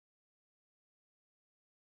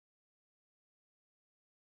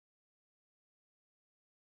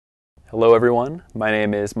Hello everyone, my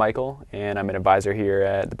name is Michael and I'm an advisor here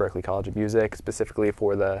at the Berklee College of Music, specifically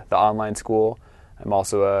for the online school. I'm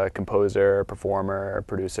also a composer, performer,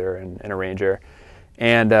 producer, and arranger.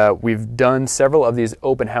 And we've done several of these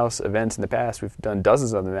open house events in the past. We've done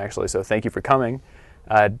dozens of them actually, so thank you for coming.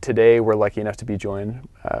 Today we're lucky enough to be joined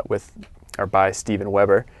by Stephen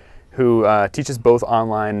Weber, who teaches both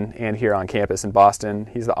online and here on campus in Boston.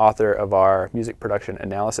 He's the author of our music production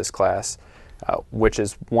analysis class, which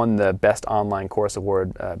has won the Best Online Course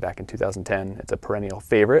Award back in 2010. It's a perennial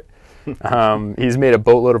favorite. He's made a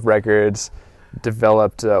boatload of records,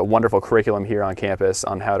 developed a wonderful curriculum here on campus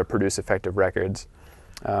on how to produce effective records.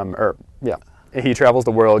 He travels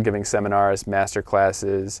the world giving seminars, master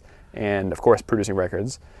classes, and of course producing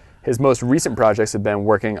records. His most recent projects have been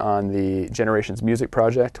working on the Generations Music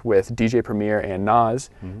project with DJ Premier and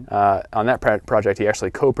Nas. On that project, he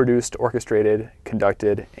actually co-produced, orchestrated,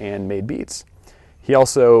 conducted, and made beats. He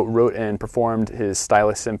also wrote and performed his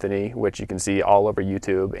Stylus Symphony, which you can see all over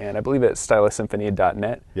YouTube, and I believe it's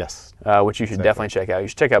stylussymphony.net. Yes. Which you should definitely check out. You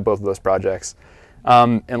should check out both of those projects.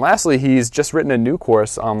 And lastly, he's just written a new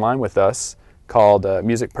course online with us called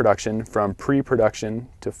Music Production from Pre-Production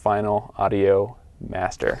to Final Audio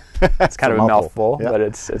Master. It's kind of a mouthful, but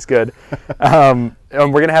it's good. And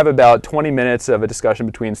we're going to have about 20 minutes of a discussion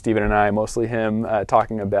between Stephen and I, mostly him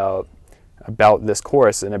talking about this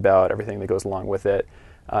course and about everything that goes along with it.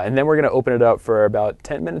 And then we're going to open it up for about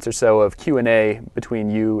 10 minutes or so of Q&A between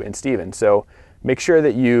you and Stephen. So make sure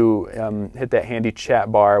that you hit that handy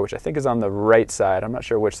chat bar, which I think is on the right side. I'm not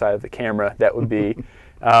sure which side of the camera that would be.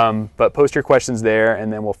 But post your questions there,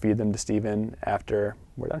 and then we'll feed them to Stephen after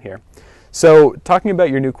we're done here. So talking about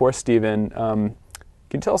your new course, Stephen, can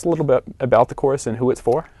you tell us a little bit about the course and who it's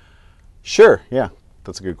for? Sure, yeah.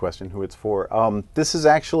 That's a good question, who it's for. This is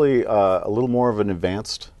actually a little more of an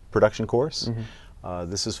advanced production course.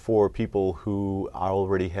 This is for people who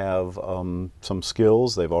already have some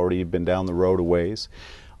skills. They've already been down the road a ways.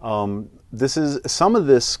 Some of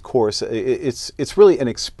this course, it's really an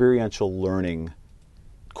experiential learning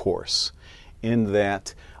course in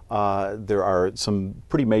that there are some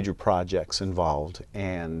pretty major projects involved,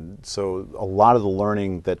 and so a lot of the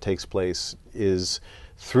learning that takes place is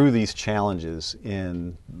through these challenges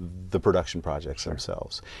in the production projects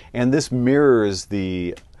themselves. And this mirrors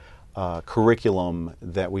the curriculum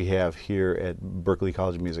that we have here at Berklee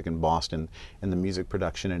College of Music in Boston in the Music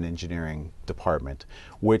Production and Engineering Department,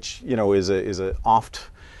 which is a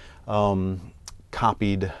oft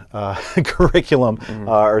copied curriculum.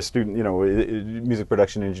 Our student, music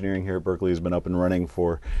production engineering here at Berklee has been up and running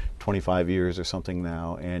for 25 years or something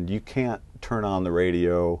now, and you can't turn on the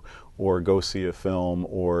radio or go see a film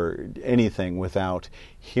or anything without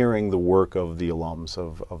hearing the work of the alums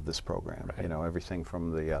of this program. Right. Everything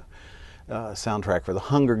from the soundtrack for the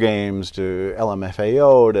Hunger Games to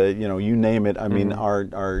LMFAO to you name it. I mean, our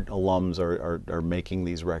alums are making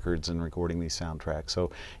these records and recording these soundtracks. So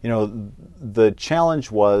the challenge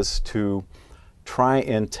was to try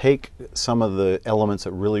and take some of the elements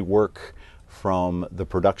that really work from the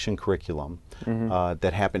production curriculum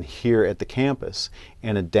that happen here at the campus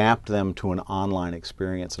and adapt them to an online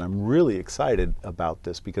experience. And I'm really excited about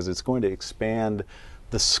this because it's going to expand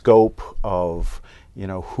the scope of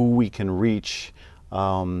who we can reach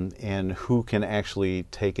and who can actually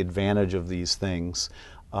take advantage of these things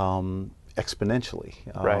exponentially,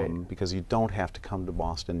 because you don't have to come to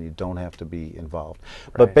Boston, you don't have to be involved.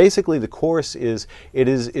 Right. But basically, the course is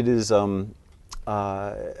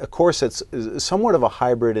a course that's somewhat of a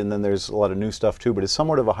hybrid, and then there's a lot of new stuff too, but it's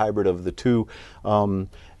somewhat of a hybrid of the two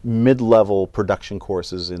mid-level production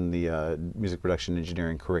courses in the music production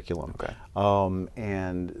engineering curriculum. Okay.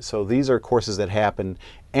 And so these are courses that happen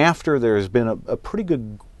after there's been a pretty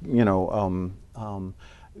good,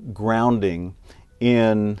 grounding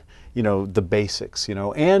in the basics,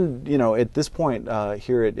 and at this point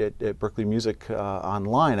here at Berklee Music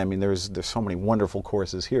Online, I mean there's so many wonderful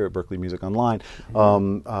courses here at Berklee Music Online.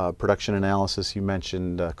 Production analysis, you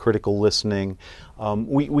mentioned, critical listening.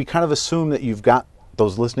 We kind of assume that you've got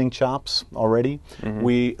those listening chops already.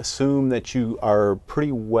 We assume that you are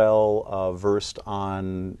pretty well versed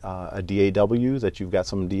on a DAW, that you've got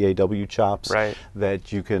some DAW chops,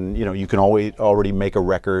 that you can always already make a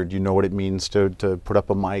record. You know what it means to put up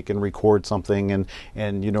a mic and record something,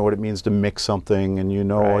 and you know what it means to mix something, and you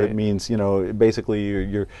know what it means. Basically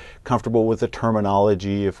you're comfortable with the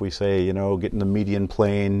terminology. If we say getting the median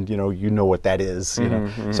plane, you know what that is.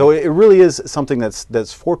 So it really is something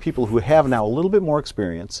that's for people who have now a little bit more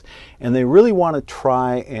experience, and they really want to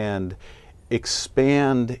try and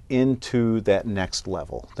expand into that next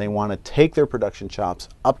level. They want to take their production chops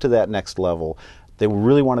up to that next level. They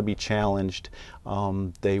really want to be challenged.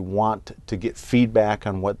 They want to get feedback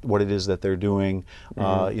on what it is that they're doing,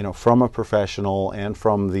 you know, from a professional and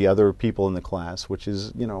from the other people in the class, which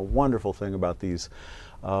is, you know, a wonderful thing about these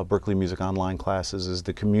Berklee Music Online classes is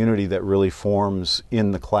the community that really forms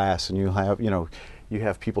in the class, and you have, you know, you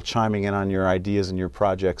have people chiming in on your ideas and your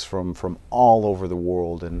projects from all over the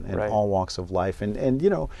world and Right. all walks of life, and you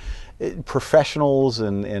know, professionals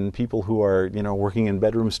and people who are, you know, working in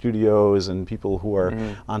bedroom studios and people who are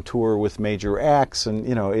on tour with major acts, and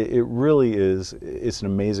you know, it really is, it's an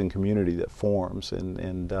amazing community that forms,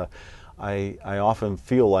 and I often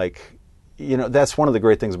feel like, you know, that's one of the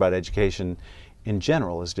great things about education in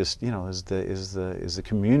general, is just, you know, is the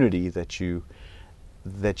community that you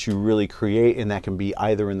really create, and that can be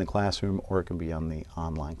either in the classroom or it can be on the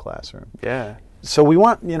online classroom. Yeah. So we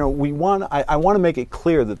want, you know, I want to make it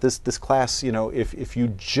clear that this class, you know, if you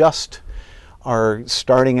just are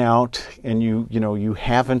starting out and you know, you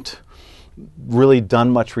haven't really done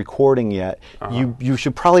much recording yet, you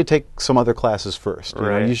should probably take some other classes first. You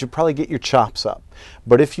know, you should probably get your chops up.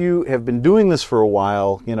 But if you have been doing this for a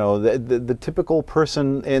while, you know, the typical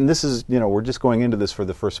person, and this is, you know, we're just going into this for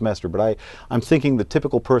the first semester, but I'm thinking the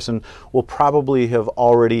typical person will probably have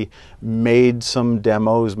already made some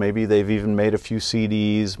demos. Maybe they've even made a few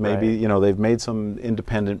CDs. Maybe, you know, they've made some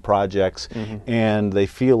independent projects, and they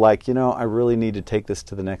feel like, you know, I really need to take this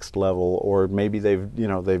to the next level. Or maybe they've, you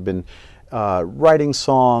know, they've been writing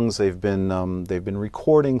songs, they've been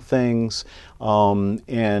recording things,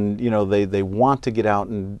 and you know, they want to get out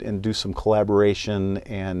and do some collaboration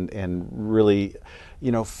and really,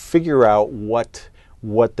 you know, figure out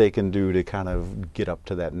what they can do to kind of get up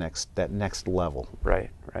to that next level. Right.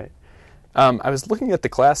 I was looking at the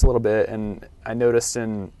class a little bit, and I noticed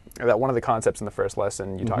that one of the concepts in the first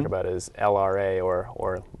lesson you talk about is LRA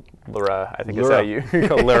or Lyra, I think is how you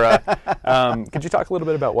call Lyra. Could you talk a little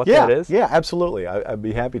bit about what that is? Yeah, absolutely. I'd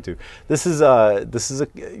be happy to. This is a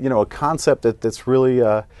you know, a concept that's really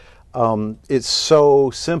it's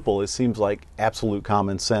so simple. It seems like absolute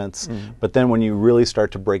common sense, but then when you really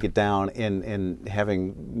start to break it down, and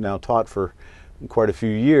having now taught for quite a few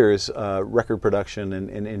years record production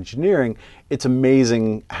and engineering, it's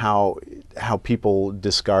amazing how people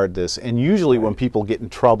discard this. And usually when people get in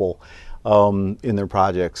trouble in their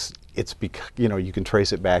projects, it's because, you know, you can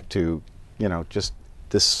trace it back to, you know, just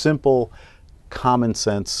this simple common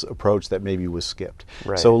sense approach that maybe was skipped.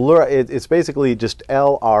 So it's basically just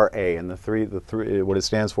LRA, and the three what it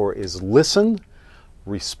stands for is listen,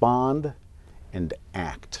 respond, and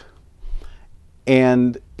act.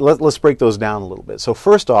 And let's break those down a little bit. So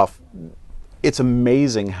first off, it's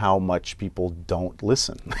amazing how much people don't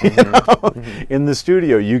listen. You know? In the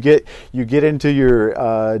studio, you get into your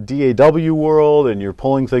DAW world, and you're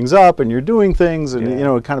pulling things up, and you're doing things, and you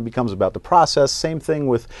know, it kind of becomes about the process. Same thing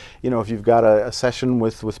with, you know, if you've got a session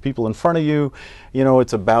with people in front of you, you know,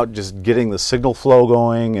 it's about just getting the signal flow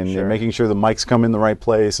going, and making sure the mics come in the right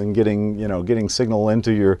place, and getting signal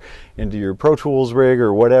into your Pro Tools rig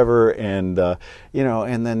or whatever, and you know,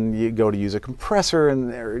 and then you go to use a compressor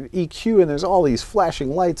and or EQ, and there's all these flashing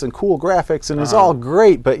lights and cool graphics, and it's all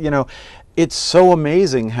great, but you know, it's so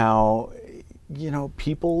amazing how, you know,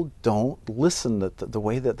 people don't listen the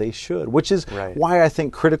way that they should, which is why I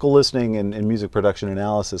think critical listening and music production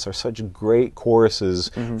analysis are such great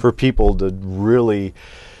courses for people to really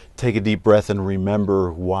take a deep breath and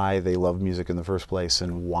remember why they love music in the first place,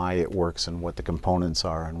 and why it works, and what the components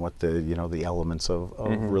are, and what the, you know, the elements of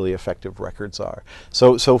really effective records are.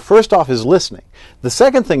 So first off is listening. The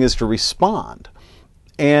second thing is to respond.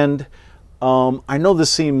 And I know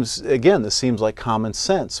this seems like common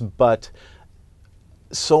sense, but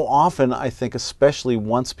so often I think, especially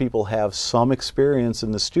once people have some experience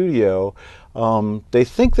in the studio, they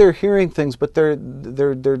think they're hearing things, but they're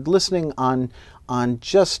listening on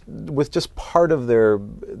just part of their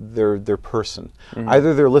person.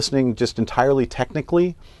 Either they're listening just entirely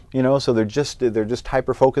technically, you know, so they're just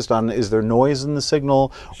hyper focused on, is there noise in the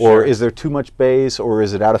signal, or is there too much bass, or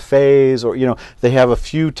is it out of phase, or, you know, they have a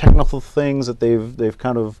few technical things that they've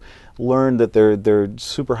kind of learned that they're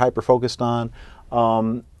super hyper focused on.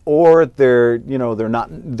 Or they're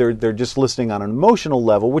just listening on an emotional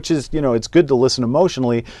level, which is, you know, it's good to listen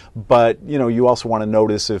emotionally, but you know, you also want to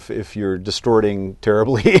notice if you're distorting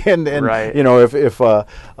terribly, and you know, if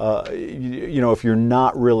you know, if you're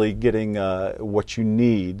not really getting what you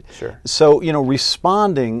need. So, you know,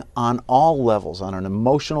 responding on all levels, on an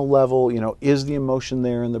emotional level, you know, is the emotion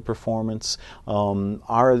there in the performance?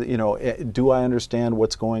 You know, do I understand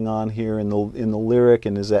what's going on here in the lyric,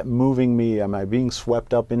 and is that moving me? Am I being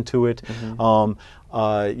swept up into respond to it.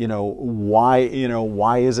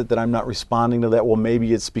 Why is it that I'm not responding to that? Well,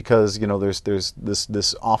 maybe it's because there's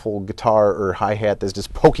this awful guitar or hi-hat that's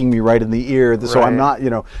just poking me right in the ear, so I'm not,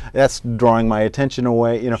 that's drawing my attention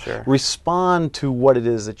away. Sure. Respond to what it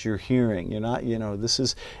is that you're hearing. You're not, this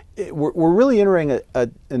is, we're really entering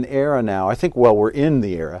an era now. I think, we're in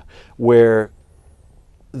the era where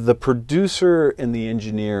the producer and the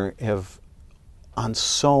engineer have, on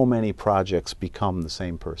so many projects, become the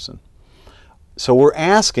same person. So we're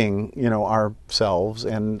asking, ourselves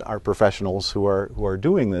and our professionals who are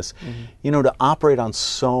doing this, to operate on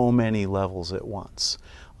so many levels at once.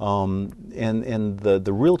 And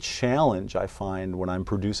the real challenge I find when I'm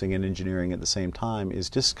producing and engineering at the same time is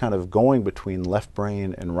just kind of going between left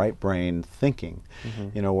brain and right brain thinking,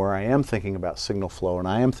 where I am thinking about signal flow, and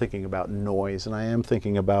I am thinking about noise, and I am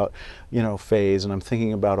thinking about, phase, and I'm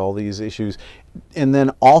thinking about all these issues. And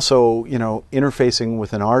then also, interfacing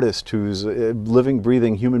with an artist who's a living,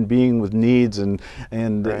 breathing human being with needs and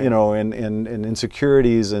and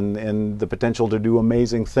insecurities and the potential to do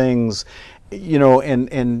amazing things,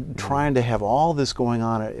 and trying to have all this going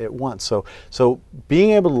on at once. So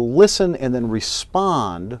being able to listen and then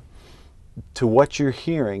respond to what you're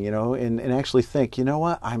hearing, and actually think,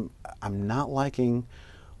 what, I'm not liking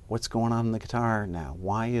what's going on in the guitar now.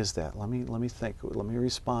 Why is that? Let me think. Let me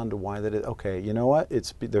respond to why that is. Okay, you know what?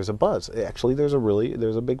 There's a buzz. Actually, there's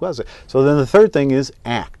a big buzz. So then the third thing is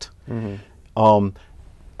act.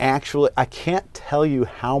 Actually, I can't tell you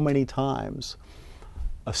how many times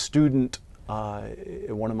a student,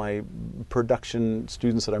 one of my production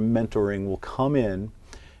students that I'm mentoring, will come in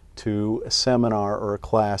to a seminar or a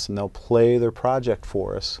class, and they'll play their project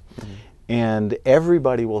for us. And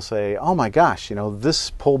everybody will say, "Oh my gosh,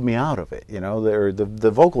 this pulled me out of it.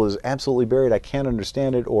 The vocal is absolutely buried. I can't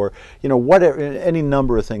understand it," or whatever, any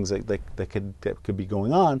number of things that could be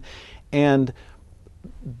going on. And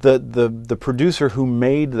the producer who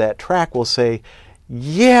made that track will say,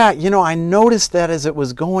 "Yeah, I noticed that as it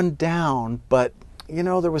was going down, but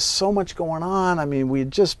there was so much going on. I mean, we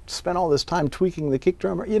had just spent all this time tweaking the kick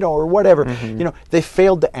drum, or whatever. They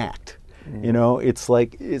failed to act." It's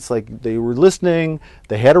like they were listening,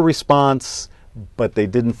 they had a response, but they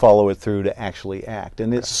didn't follow it through to actually act.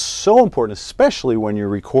 And it's so important, especially when you're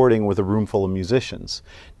recording with a room full of musicians,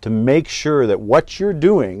 to make sure that what you're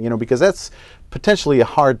doing, because that's potentially a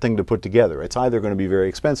hard thing to put together. It's either going to be very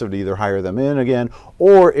expensive to either hire them in again,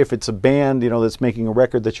 or if it's a band, that's making a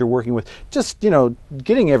record that you're working with, just,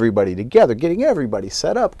 getting everybody together, getting everybody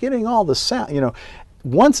set up, getting all the sound,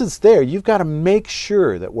 once it's there, you've got to make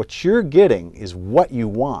sure that what you're getting is what you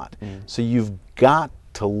want. So you've got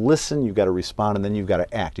to listen, you've got to respond, and then you've got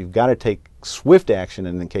to act. You've got to take swift action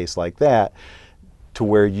in a case like that, to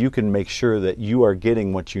where you can make sure that you are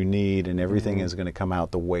getting what you need and everything is going to come out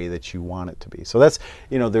the way that you want it to be. So that's,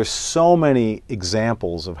 there's so many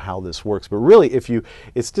examples of how this works. But really,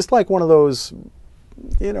 it's just like one of those,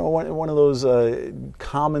 one of those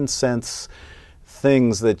common sense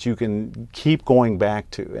things that you can keep going back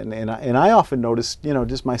to. And I often notice,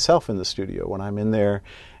 just myself in the studio when I'm in there,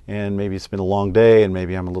 and maybe it's been a long day, and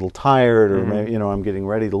maybe I'm a little tired, or maybe, I'm getting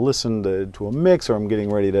ready to listen to a mix, or I'm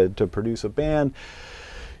getting ready to produce a band.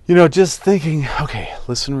 Just thinking, okay,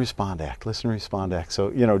 listen, respond, act, listen, respond, act.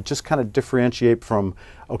 So, just kind of differentiate from,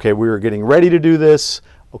 okay, we were getting ready to do this,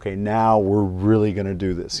 okay, now we're really going to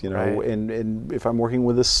do this, Right. And if I'm working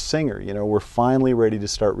with a singer, we're finally ready to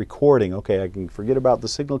start recording. Okay, I can forget about the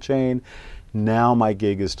signal chain. Now my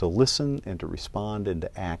gig is to listen and to respond and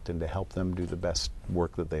to act and to help them do the best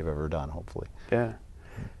work that they've ever done, hopefully. Yeah.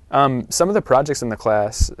 Some of the projects in the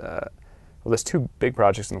class, there's two big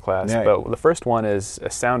projects in the class, Yeah. but the first one is a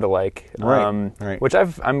sound-alike, Right. which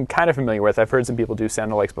I'm kind of familiar with. I've heard some people do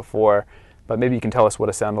sound-alikes before, but maybe you can tell us what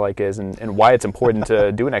a sound-alike is and why it's important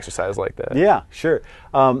to do an exercise like that. Yeah, sure.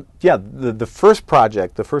 The first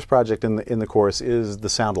project in the course is the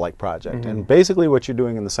sound-alike project. And basically what you're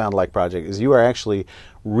doing in the sound-alike project is you are actually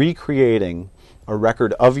recreating a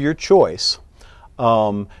record of your choice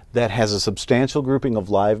that has a substantial grouping of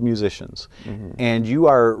live musicians. And you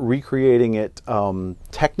are recreating it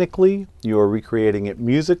technically, you are recreating it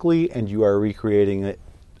musically, and you are recreating it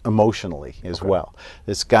emotionally as well.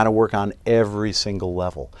 It's got to work on every single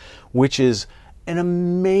level, which is an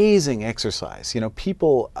amazing exercise.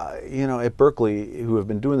 People, at Berklee who have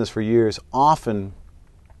been doing this for years, often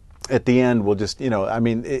at the end will just,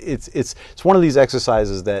 it's one of these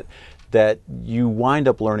exercises that you wind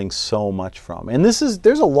up learning so much from. And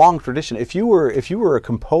there's a long tradition. If you were a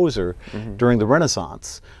composer during the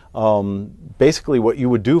Renaissance, basically what you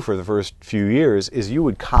would do for the first few years is you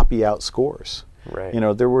would copy out scores.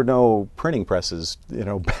 Right. There were no printing presses,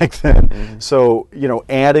 back then. So,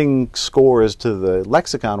 adding scores to the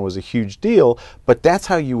lexicon was a huge deal, but that's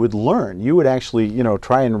how you would learn. You would actually,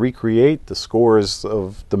 try and recreate the scores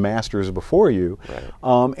of the masters before you.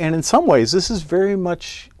 Right. And in some ways, this is very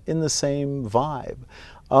much in the same vibe.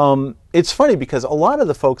 It's funny because a lot of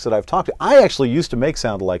the folks that I've talked to, I actually used to make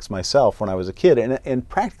sound-alikes myself when I was a kid, and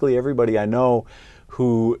practically everybody I know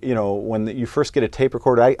who, when you first get a tape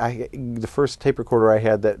recorder, the first tape recorder I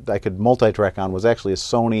had that I could multi-track on was actually a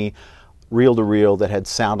Sony reel-to-reel that had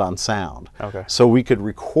sound on sound. Okay. So we could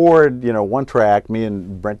record, one track, me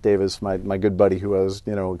and Brent Davis, my good buddy who I was,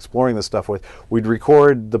 exploring this stuff with, we'd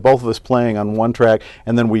record the both of us playing on one track,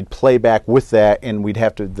 and then we'd play back with that, and we'd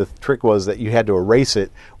have to, the trick was that you had to erase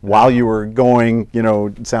it while you were going,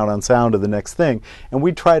 sound on sound to the next thing. And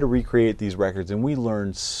we'd try to recreate these records, and we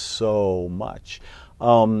learned so much.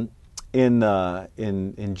 In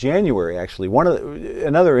January, actually,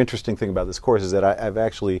 another interesting thing about this course is that I've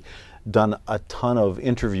actually done a ton of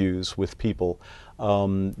interviews with people,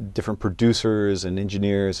 different producers and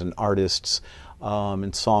engineers and artists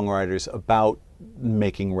and songwriters about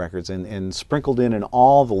making records, and sprinkled in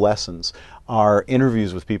all the lessons are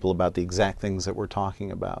interviews with people about the exact things that we're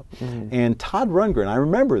talking about. And Todd Rundgren, I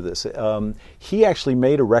remember this, he actually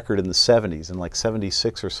made a record in the 70s, in like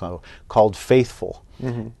 76 or so, called Faithful.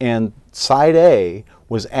 And side A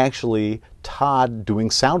was actually Todd doing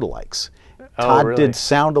sound-alikes. Todd really? did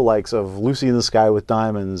sound-alikes of Lucy in the Sky with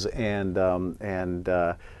Diamonds and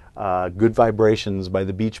Good Vibrations by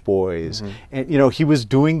the Beach Boys. And, he was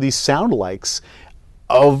doing these sound-alikes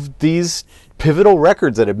of these pivotal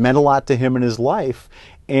records that had meant a lot to him in his life.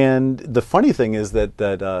 And the funny thing is that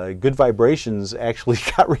Good Vibrations actually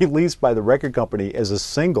got released by the record company as a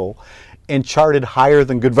single and charted higher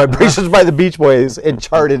than Good Vibrations by the Beach Boys, and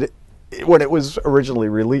charted when it was originally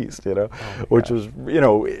released, which was,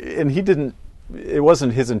 and he didn't, it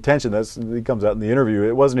wasn't his intention. He comes out in the interview.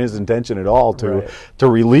 It wasn't his intention at all to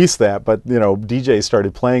release that. But DJs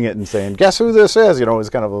started playing it and saying, "Guess who this is?" It was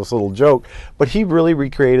kind of this little joke. But he really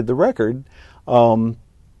recreated the record.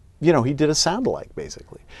 He did a sound-alike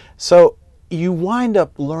basically. So you wind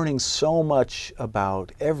up learning so much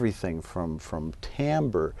about everything from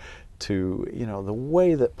timbre to the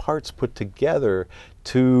way that parts put together,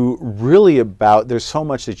 to really about, there's so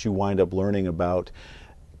much that you wind up learning about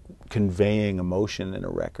conveying emotion in a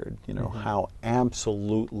record, how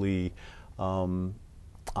absolutely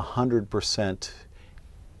 100%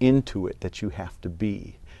 into it that you have to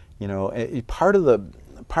be. Part of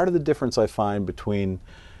the difference I find between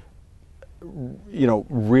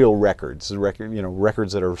real records,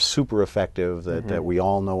 records that are super effective, that we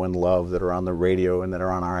all know and love, that are on the radio and that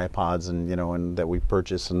are on our iPods, and and that we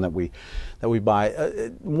purchase and that we buy.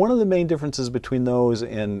 One of the main differences between those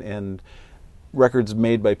and records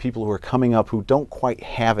made by people who are coming up who don't quite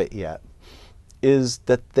have it yet is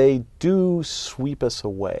that they do sweep us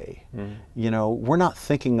away. We're not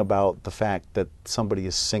thinking about the fact that somebody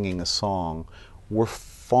is singing a song. We're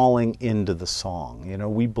falling into the song.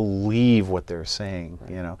 We believe what they're saying.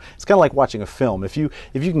 It's kind of like watching a film. If you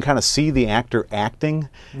can kind of see the actor acting,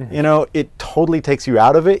 it totally takes you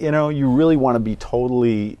out of it. You really want to be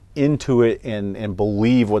totally into it and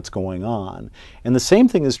believe what's going on. And the same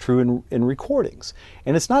thing is true in recordings.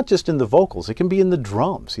 And it's not just in the vocals. It can be in the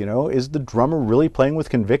drums. Is the drummer really playing with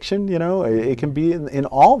conviction? It can be in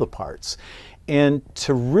all the parts. And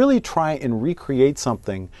to really try and recreate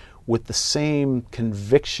something with the same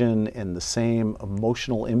conviction and the same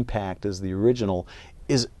emotional impact as the original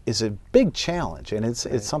is a big challenge, and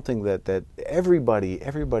it's something that everybody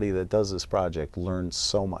that does this project learns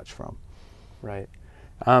so much from. Right.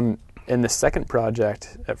 In the second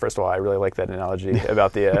project, first of all, I really like that analogy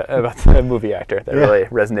about the movie actor. That really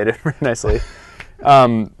resonated very nicely.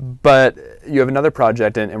 But you have another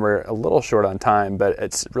project, and we're a little short on time, but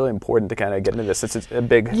it's really important to kind of get into this. It's a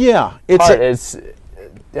big part.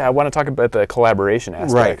 I want to talk about the collaboration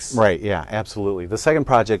aspects. Right. Yeah, absolutely. The second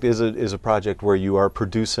project is a project where you are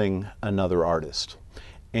producing another artist.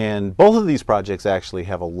 And both of these projects actually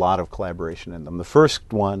have a lot of collaboration in them. The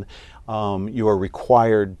first one, you are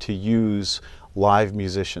required to use live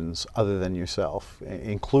musicians other than yourself,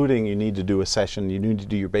 including you need to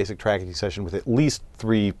do your basic tracking session with at least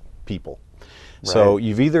 3 people. Right. So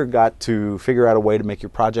you've either got to figure out a way to make your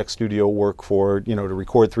project studio work to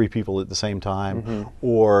record 3 people at the same time,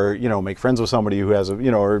 or, make friends with somebody who has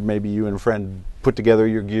or maybe you and a friend put together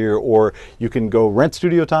your gear, or you can go rent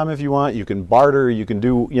studio time if you want, you can barter, you can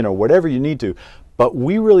do, whatever you need to. But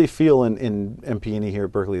we really feel in MP&E here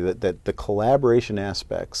at Berklee that the collaboration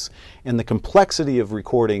aspects and the complexity of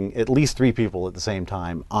recording at least 3 people at the same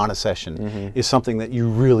time on a session is something that you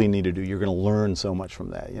really need to do. You're going to learn so much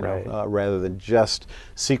from that, you know, rather than just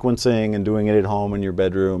sequencing and doing it at home in your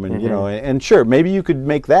bedroom. And you know, and sure, maybe you could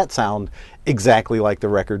make that sound exactly like the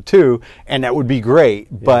record too, and that would be great.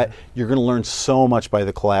 But you're going to learn so much by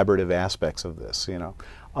the collaborative aspects of this, you know.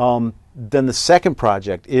 Then the second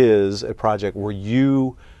project is a project where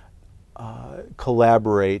you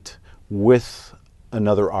collaborate with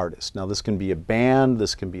another artist. Now this can be a band,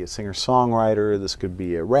 this can be a singer-songwriter, this could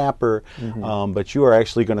be a rapper, but you are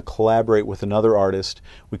actually going to collaborate with another artist.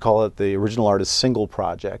 We call it the Original Artist Single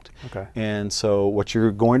Project. Okay. And so what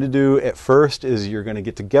you're going to do at first is you're going to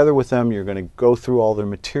get together with them, you're going to go through all their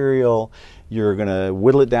material, you're going to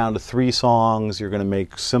whittle it down to 3 songs, you're going to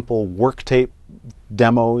make simple work tape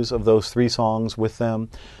demos of those 3 songs with them.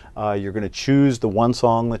 You're going to choose the one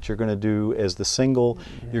song that you're going to do as the single.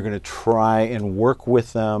 You're going to try and work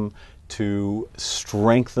with them to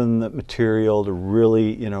strengthen the material, to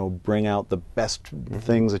really, you know, bring out the best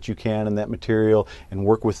things that you can in that material, and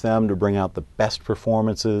work with them to bring out the best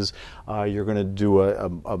performances. You're going to do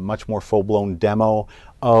a much more full-blown demo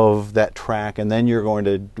of that track, and then you're going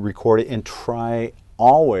to record it and try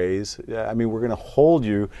always, I mean, we're going to hold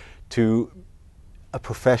you to a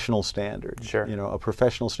professional standard. Sure. You know, a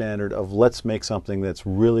professional standard of let's make something that's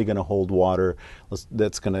really going to hold water,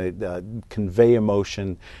 that's going to convey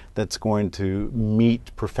emotion, that's going to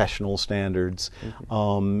meet professional standards,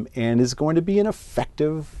 and is going to be an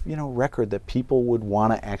effective, you know, record that people would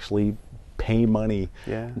want to actually pay money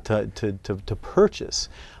to purchase.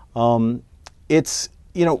 It's,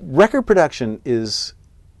 you know, record production is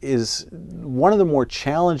one of the more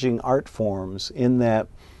challenging art forms in that,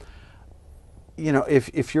 you know,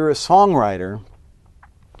 if you're a songwriter,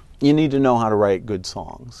 you need to know how to write good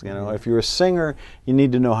songs. You know, if you're a singer, you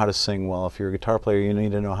need to know how to sing well. If you're a guitar player, you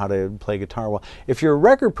need to know how to play guitar well. If you're a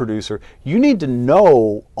record producer, you need to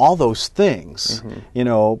know all those things, you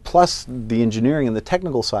know, plus the engineering and the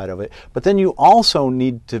technical side of it. But then you also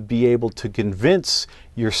need to be able to convince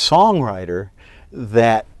your songwriter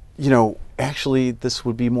that, you know, actually this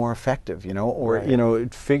would be more effective, you know, or, you know,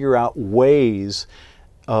 figure out ways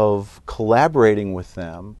of collaborating with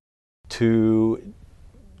them to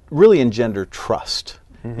really engender trust.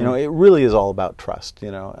 You know, it really is all about trust,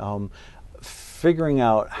 you know. Figuring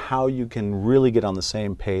out how you can really get on the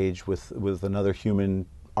same page with another human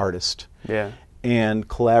artist. And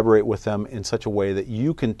collaborate with them in such a way that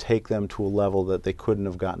you can take them to a level that they couldn't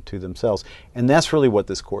have gotten to themselves. And that's really what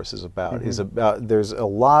this course is about. There's a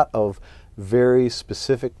lot of very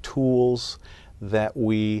specific tools that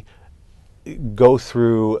we go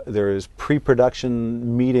through. There is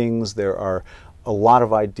pre-production meetings. There are a lot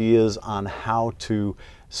of ideas on how to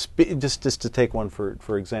just to take one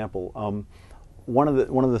for example. One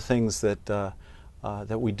of the things that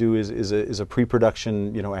that we do is a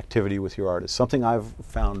pre-production, you know, activity with your artist. Something I've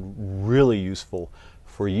found really useful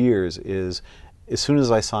for years is, as soon as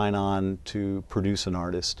I sign on to produce an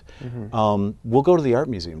artist, we'll go to the art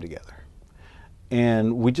museum together.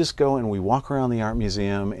 And we just go and we walk around the art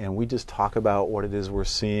museum and we just talk about what it is we're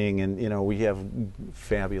seeing. And, you know, we have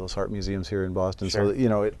fabulous art museums here in Boston. So, you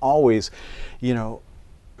know, it always, you know,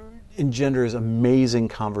 engenders amazing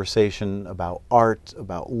conversation about art,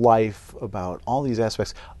 about life, about all these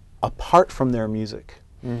aspects, apart from their music.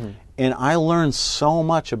 And I learned so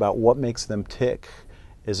much about what makes them tick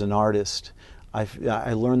as an artist.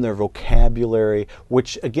 I learned their vocabulary,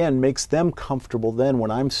 which again makes them comfortable then when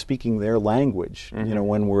I'm speaking their language, you know,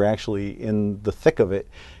 when we're actually in the thick of it,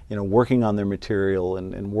 you know, working on their material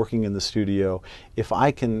and working in the studio. If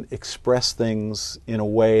I can express things in a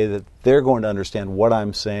way that they're going to understand what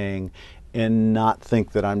I'm saying and not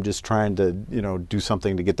think that I'm just trying to, you know, do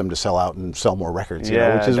something to get them to sell out and sell more records, you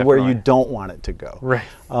know, which is where you don't want it to go.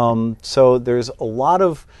 So there's a lot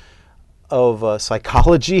of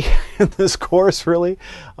psychology in this course, really,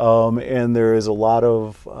 and there is a lot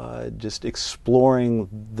of just exploring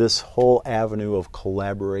this whole avenue of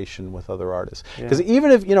collaboration with other artists. Because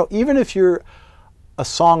even if you're a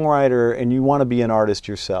songwriter and you want to be an artist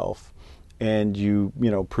yourself, and you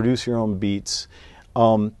produce your own beats,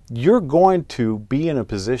 you're going to be in a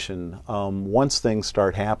position once things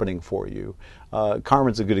start happening for you.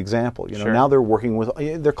 Carmen's a good example. You know, now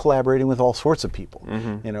they're collaborating with all sorts of people.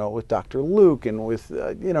 You know, with Dr. Luke and with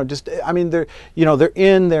they're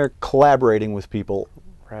in there collaborating with people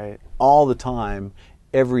all the time,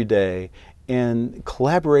 every day. And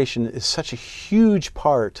collaboration is such a huge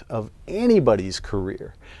part of anybody's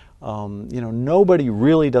career. Nobody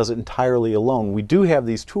really does it entirely alone. We do have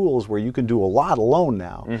these tools where you can do a lot alone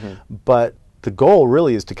now, but the goal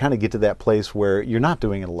really is to kind of get to that place where you're not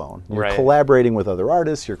doing it alone. You're collaborating with other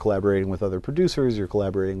artists, you're collaborating with other producers, you're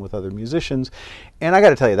collaborating with other musicians, and I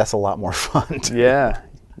got to tell you, that's a lot more fun. Yeah,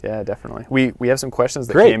 definitely. We have some questions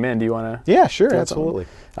that came in. Do you want to? Yeah, sure, absolutely.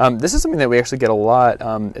 This is something that we actually get a lot.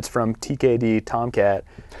 It's from TKD Tomcat,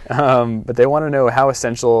 but they want to know how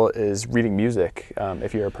essential is reading music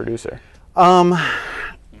if you're a producer.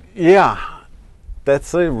 Yeah,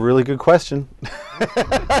 that's a really good question.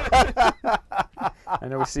 I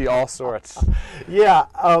know we see all sorts. Yeah,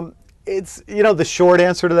 it's the short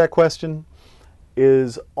answer to that question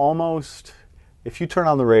is almost, if you turn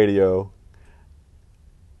on the radio,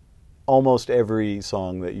 almost every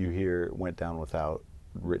song that you hear went down without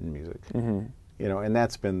written music. And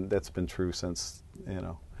that's been true since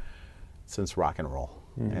rock and roll,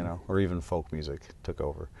 or even folk music took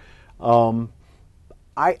over.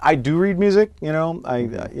 I do read music,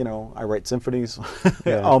 I write symphonies,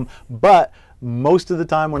 but most of the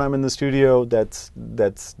time when I'm in the studio, that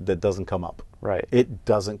doesn't come up. Right. It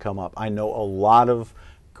doesn't come up. I know a lot of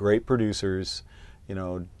great producers,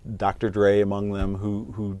 Dr. Dre among them,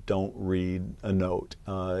 who don't read a note.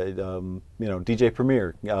 DJ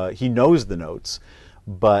Premier, he knows the notes,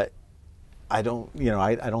 but I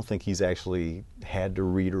don't think he's actually had to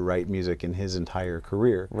read or write music in his entire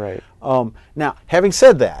career. Right. Now, having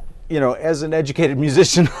said that, as an educated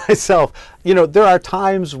musician myself, there are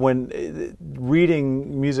times when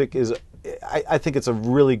reading music is, I think it's a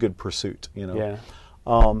really good pursuit. Yeah.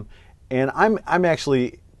 And I'm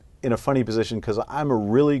actually in a funny position because I'm a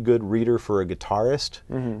really good reader for a guitarist,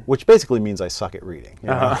 which basically means I suck at reading,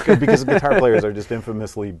 because guitar players are just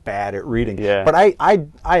infamously bad at reading. Yeah. But I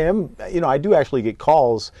am, I do actually get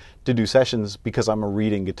calls to do sessions because I'm a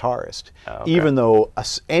reading guitarist, even though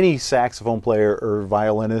any saxophone player or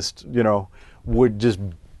violinist, would just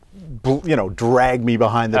drag me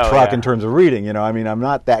behind the truck in terms of reading. I'm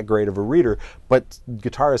not that great of a reader, but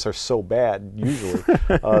guitarists are so bad usually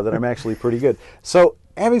that I'm actually pretty good. So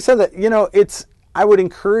having said that, I would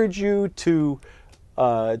encourage you to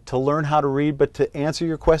learn how to read, but to answer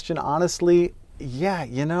your question honestly,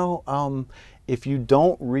 if you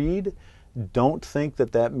don't read, don't think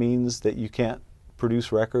that means that you can't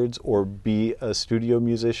produce records or be a studio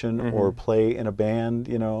musician or play in a band.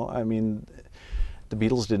 The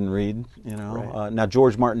Beatles didn't read, Right. Now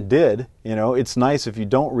George Martin did. It's nice if you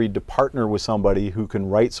don't read to partner with somebody who can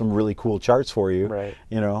write some really cool charts for you. Right.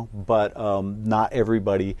 But not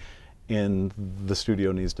everybody in the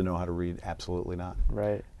studio needs to know how to read. Absolutely not.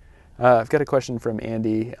 Right. I've got a question from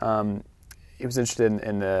Andy. He was interested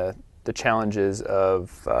in the challenges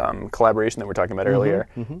of collaboration that we were talking about earlier.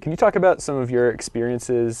 Can you talk about some of your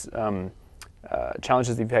experiences,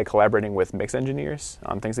 challenges that you've had collaborating with mix engineers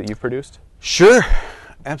on things that you've produced? Sure,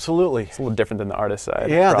 absolutely. It's a little different than the artist side.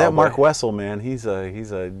 Yeah, probably. That Mark Wessel, man, he's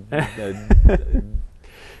a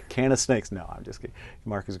can of snakes. No, I'm just kidding.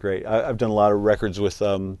 Mark is great. I've done a lot of records with.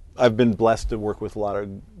 I've been blessed to work with a lot of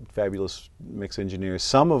fabulous mix engineers,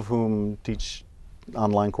 some of whom teach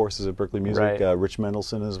online courses at Berklee Music. Right. Rich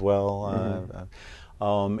Mendelson as well,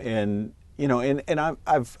 and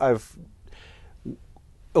I've.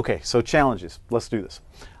 Okay, so challenges. Let's do this.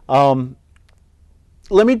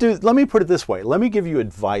 Let me put it this way. Let me give you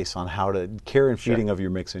advice on how to care and feeding of your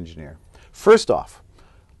mix engineer. First off,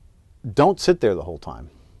 don't sit there the whole time.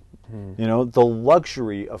 The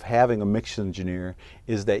luxury of having a mix engineer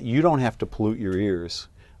is that you don't have to pollute your ears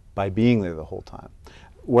by being there the whole time.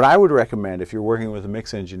 What I would recommend if you're working with a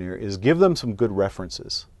mix engineer is give them some good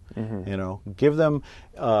references. Give them,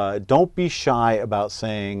 don't be shy about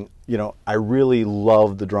saying, I really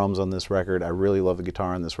love the drums on this record, I really love the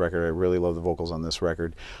guitar on this record, I really love the vocals on this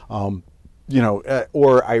record, or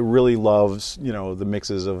I really love, the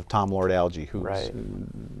mixes of Tom Lord Alge, who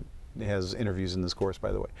has interviews in this course,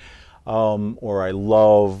 by the way, or I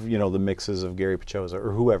love, the mixes of Gary Pachoza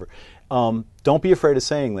or whoever. Don't be afraid of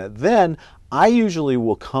saying that. Then I usually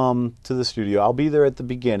will come to the studio. I'll be there at the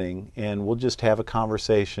beginning, and we'll just have a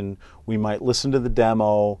conversation. We might listen to the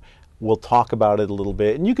demo. We'll talk about it a little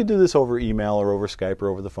bit. And you could do this over email or over Skype or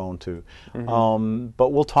over the phone, too.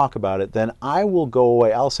 But we'll talk about it. Then I will go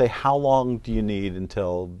away. I'll say, how long do you need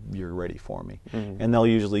until you're ready for me? And they'll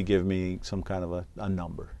usually give me some kind of a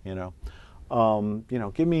number, give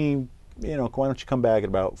me, why don't you come back at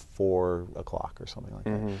about 4 o'clock or something like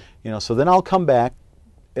that. So then I'll come back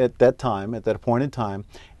at that time, at that appointed time,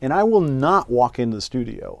 and I will not walk into the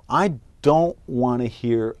studio. I don't want to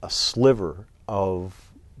hear a sliver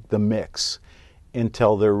of the mix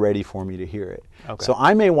until they're ready for me to hear it. Okay. So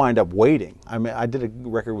I may wind up waiting. I mean, I did a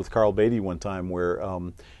record with Carl Beatty one time where,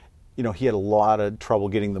 you know, he had a lot of trouble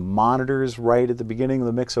getting the monitors right at the beginning of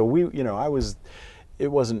the mix. So we, you know, it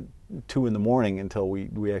wasn't 2 in the morning until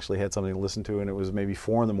we actually had something to listen to, and it was maybe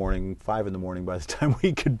 4 in the morning, 5 in the morning by the time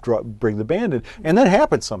we could bring the band in. And that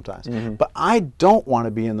happens sometimes. But I don't want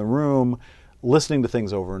to be in the room listening to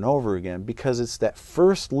things over and over again, because it's that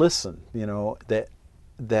first listen, you know,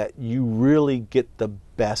 that you really get the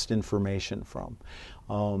best information from.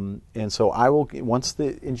 And so I will, once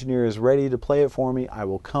the engineer is ready to play it for me, I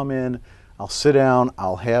will come in, I'll sit down,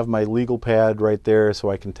 I'll have my legal pad right there so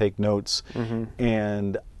I can take notes,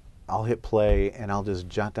 and I'll hit play and I'll just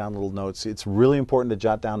jot down little notes. It's really important to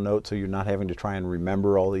jot down notes so you're not having to try and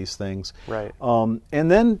remember all these things. Right. And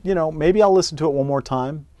then, you know, maybe I'll listen to it one more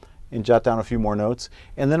time and jot down a few more notes,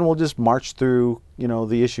 and then we'll just march through, you know,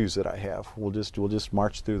 the issues that I have. We'll just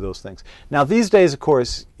march through those things. Now these days, of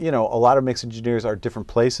course, you know, a lot of mix engineers are different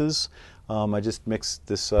places. I just mixed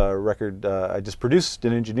this record. I just produced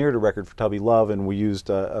and engineered a record for Tubby Love, and we used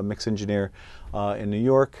a mix engineer in New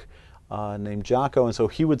York named Jocko, and so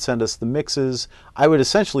he would send us the mixes. I would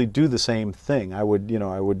essentially do the same thing. I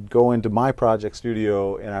would go into my project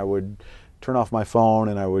studio and I would turn off my phone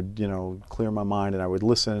and I would, you know, clear my mind and I would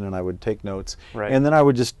listen and I would take notes. Right. And then I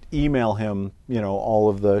would just email him, you know, all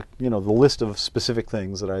of the, you know, the list of specific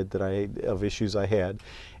things that I of issues I had.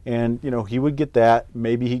 And, you know, he would get that.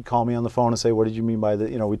 Maybe he'd call me on the phone and say, what did you mean by that?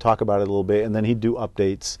 You know, we'd talk about it a little bit, and then he'd do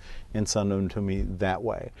updates and send them to me that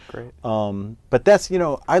way. Great. But that's, you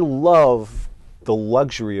know, I love the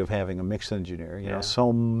luxury of having a mix engineer. You know,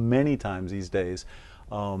 so many times these days,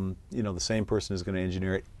 you know, the same person is going to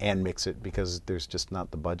engineer it and mix it because there's just not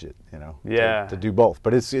the budget, you know, to do both.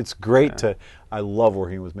 But it's great to, I love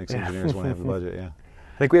working with mix engineers when I have the budget,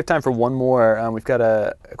 I think we have time for one more. We've got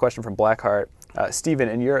a question from Blackheart. Stephen,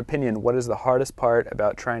 in your opinion, what is the hardest part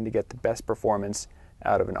about trying to get the best performance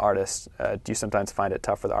out of an artist? Do you sometimes find it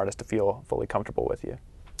tough for the artist to feel fully comfortable with you?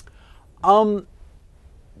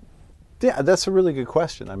 Yeah, that's a really good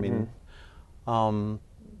question. I mean,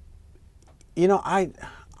 you know,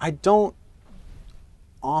 I don't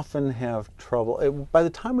often have trouble. By the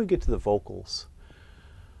time we get to the vocals,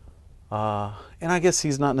 and I guess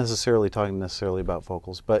he's not necessarily talking about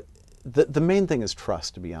vocals, but the main thing is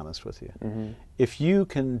trust, to be honest with you. If you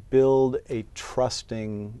can build a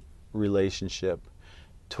trusting relationship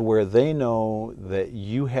to where they know that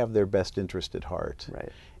you have their best interest at heart,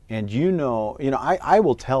 right, and you know, I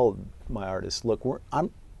will tell my artists, look,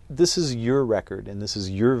 this is your record and this is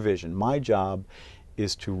your vision. My job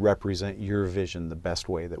is to represent your vision the best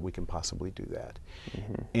way that we can possibly do that.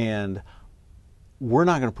 And we're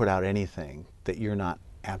not going to put out anything that you're not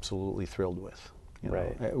absolutely thrilled with. You know,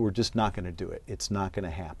 right. We're just not going to do it. It's not going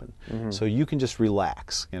to happen. So you can just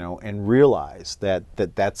relax, you know, and realize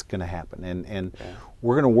that's going to happen. And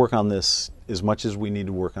we're going to work on this as much as we need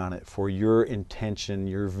to work on it for your intention,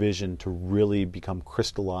 your vision to really become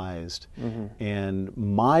crystallized. And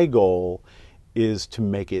my goal is to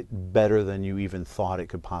make it better than you even thought it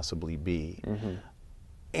could possibly be.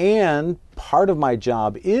 And part of my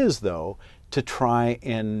job is, though, to try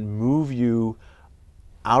and move you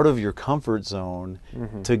out of your comfort zone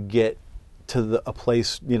to get to a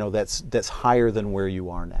place, you know, that's higher than where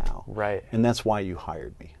you are now. Right. And that's why you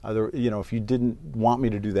hired me. You know, if you didn't want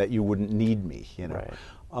me to do that, you wouldn't need me. You know.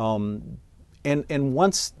 Right. And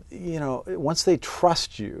once, you know, once they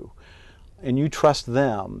trust you, and you trust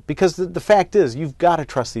them, because the fact is, you've got to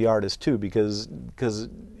trust the artist too, because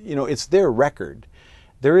you know, it's their record.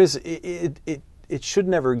 There is it should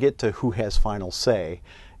never get to who has final say.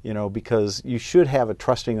 You know, because you should have a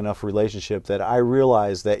trusting enough relationship that I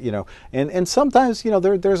realize that, you know, and sometimes, you know,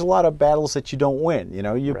 there's a lot of battles that you don't win. You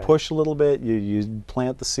know, you right. push a little bit, you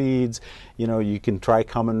plant the seeds, you know, you can try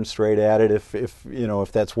coming straight at it if you know,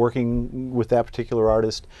 if that's working with that particular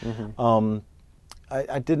artist.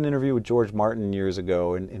 I did an interview with George Martin years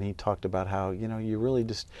ago, and he talked about how, you know, you really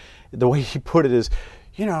just, the way he put it is,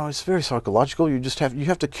 you know, it's very psychological. You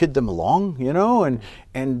have to kid them along, you know,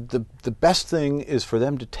 and the best thing is for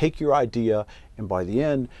them to take your idea, and by the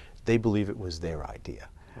end, they believe it was their idea.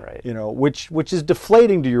 Right. You know, which is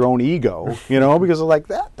deflating to your own ego, you know, because they're like,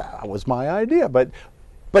 that was my idea. But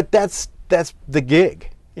that's the gig.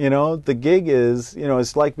 You know, the gig is, you know,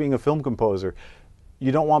 it's like being a film composer.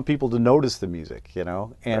 You don't want people to notice the music, you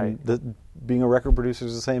know, and right. being a record producer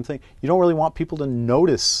is the same thing. You don't really want people to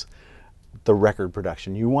notice the record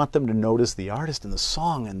production. You want them to notice the artist and the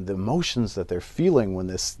song and the emotions that they're feeling when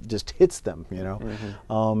this just hits them, you know.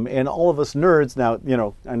 And all of us nerds now, you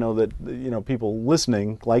know, I know that, you know, people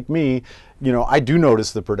listening like me, you know, I do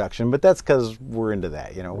notice the production, but that's because we're into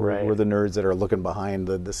that, you know. We're the nerds that are looking behind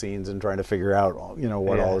the scenes and trying to figure out, you know,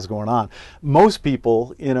 what all is going on. Most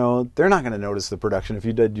people, you know, they're not going to notice the production. If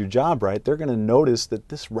you did your job right, they're going to notice that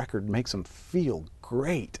this record makes them feel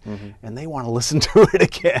great, and they want to listen to it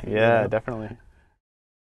again. Yeah, definitely.